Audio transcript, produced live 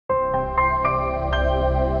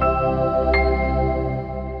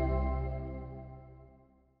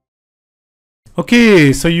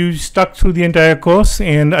Okay, so you stuck through the entire course,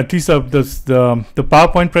 and at least of the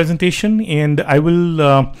PowerPoint presentation, and I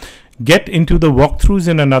will get into the walkthroughs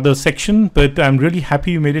in another section, but I'm really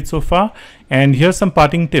happy you made it so far. And here's some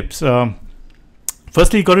parting tips.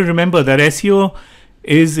 Firstly, you got to remember that SEO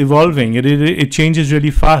is evolving. It changes really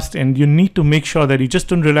fast, and you need to make sure that you just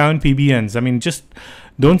don't rely on PBNs. I mean, just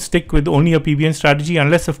don't stick with only a PBN strategy,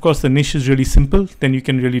 unless of course the niche is really simple. Then you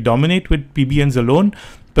can really dominate with PBNs alone.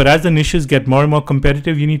 But as the niches get more and more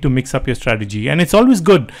competitive, you need to mix up your strategy. And it's always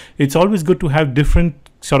good. It's always good to have different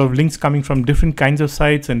sort of links coming from different kinds of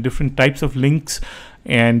sites and different types of links,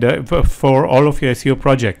 and for all of your SEO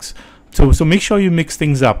projects. So make sure you mix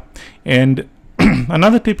things up. And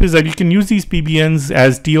another tip is that you can use these PBNs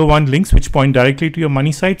as tier 1 links, which point directly to your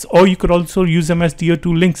money sites, or you could also use them as tier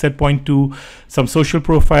 2 links that point to some social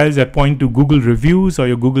profiles, that point to Google reviews or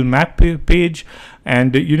your Google map page.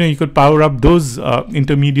 And you could power up those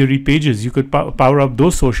intermediary pages. You could power up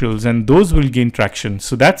those socials, and those will gain traction.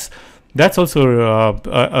 So that's also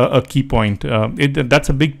a key point. That's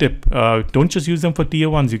a big tip. Don't just use them for tier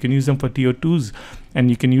 1s. You can use them for tier 2s,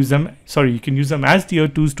 and you can use them as tier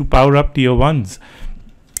 2s to power up tier 1s.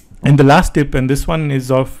 And the last tip, and this one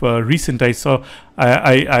is of recent,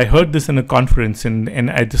 I heard this in a conference,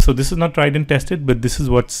 so this is not tried and tested, but this is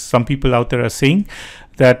what some people out there are saying,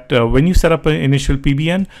 that when you set up an initial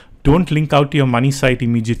PBN, don't link out to your money site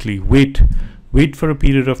immediately. Wait for a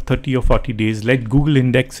period of 30 or 40 days. Let Google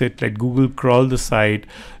index it, let Google crawl the site,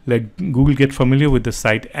 let Google get familiar with the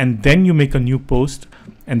site, and then you make a new post,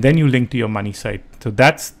 and then you link to your money site. So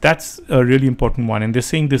that's a really important one. And they're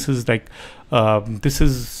saying this is like this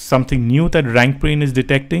is something new that RankBrain is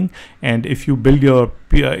detecting. And if you build your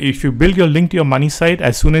link to your money site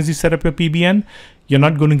as soon as you set up your PBN, you're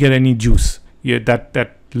not going to get any juice.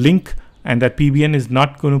 That link and that PBN is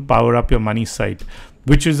not going to power up your money site,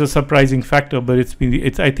 which is a surprising factor. But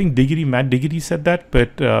it's I think Matt Diggity said that,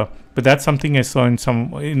 but that's something I saw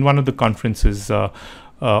in one of the conferences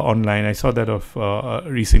online. I saw that of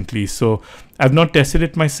recently. So I've not tested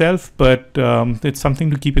it myself, but it's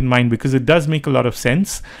something to keep in mind, because it does make a lot of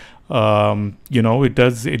sense. It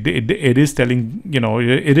does. It is telling.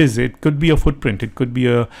 It could be a footprint. It could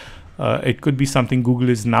be something Google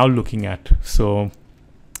is now looking at. So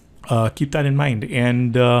keep that in mind.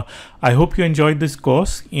 And I hope you enjoyed this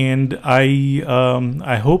course, and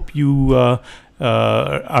I hope you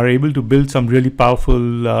are able to build some really powerful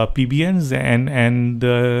PBNs and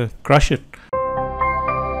crush it.